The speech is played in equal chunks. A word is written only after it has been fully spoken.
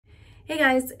Hey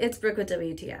guys, it's Brooke with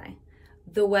WTI.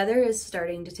 The weather is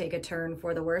starting to take a turn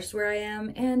for the worst where I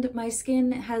am, and my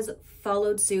skin has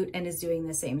followed suit and is doing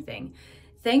the same thing.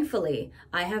 Thankfully,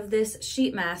 I have this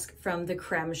sheet mask from the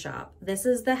Creme shop. This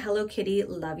is the Hello Kitty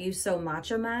Love You So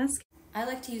Matcha mask. I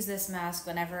like to use this mask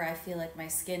whenever I feel like my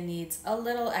skin needs a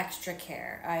little extra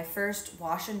care. I first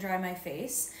wash and dry my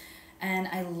face, and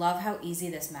I love how easy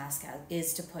this mask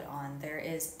is to put on. There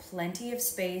is plenty of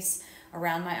space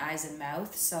around my eyes and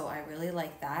mouth, so I really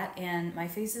like that. And my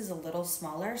face is a little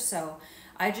smaller, so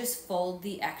I just fold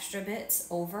the extra bits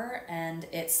over and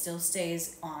it still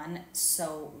stays on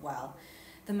so well.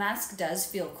 The mask does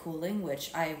feel cooling,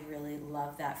 which I really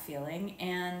love that feeling,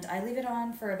 and I leave it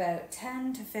on for about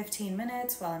 10 to 15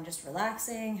 minutes while I'm just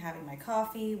relaxing, having my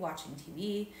coffee, watching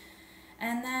TV.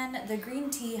 And then the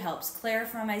green tea helps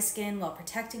clarify my skin while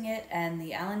protecting it, and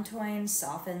the Allantoin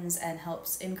softens and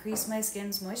helps increase my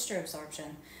skin's moisture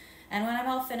absorption. And when I'm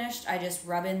all finished, I just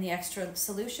rub in the extra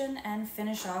solution and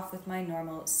finish off with my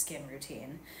normal skin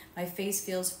routine. My face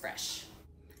feels fresh.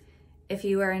 If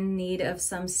you are in need of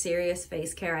some serious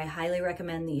face care, I highly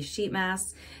recommend these sheet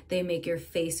masks. They make your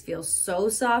face feel so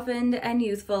softened and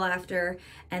youthful after,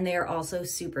 and they are also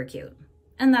super cute.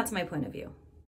 And that's my point of view.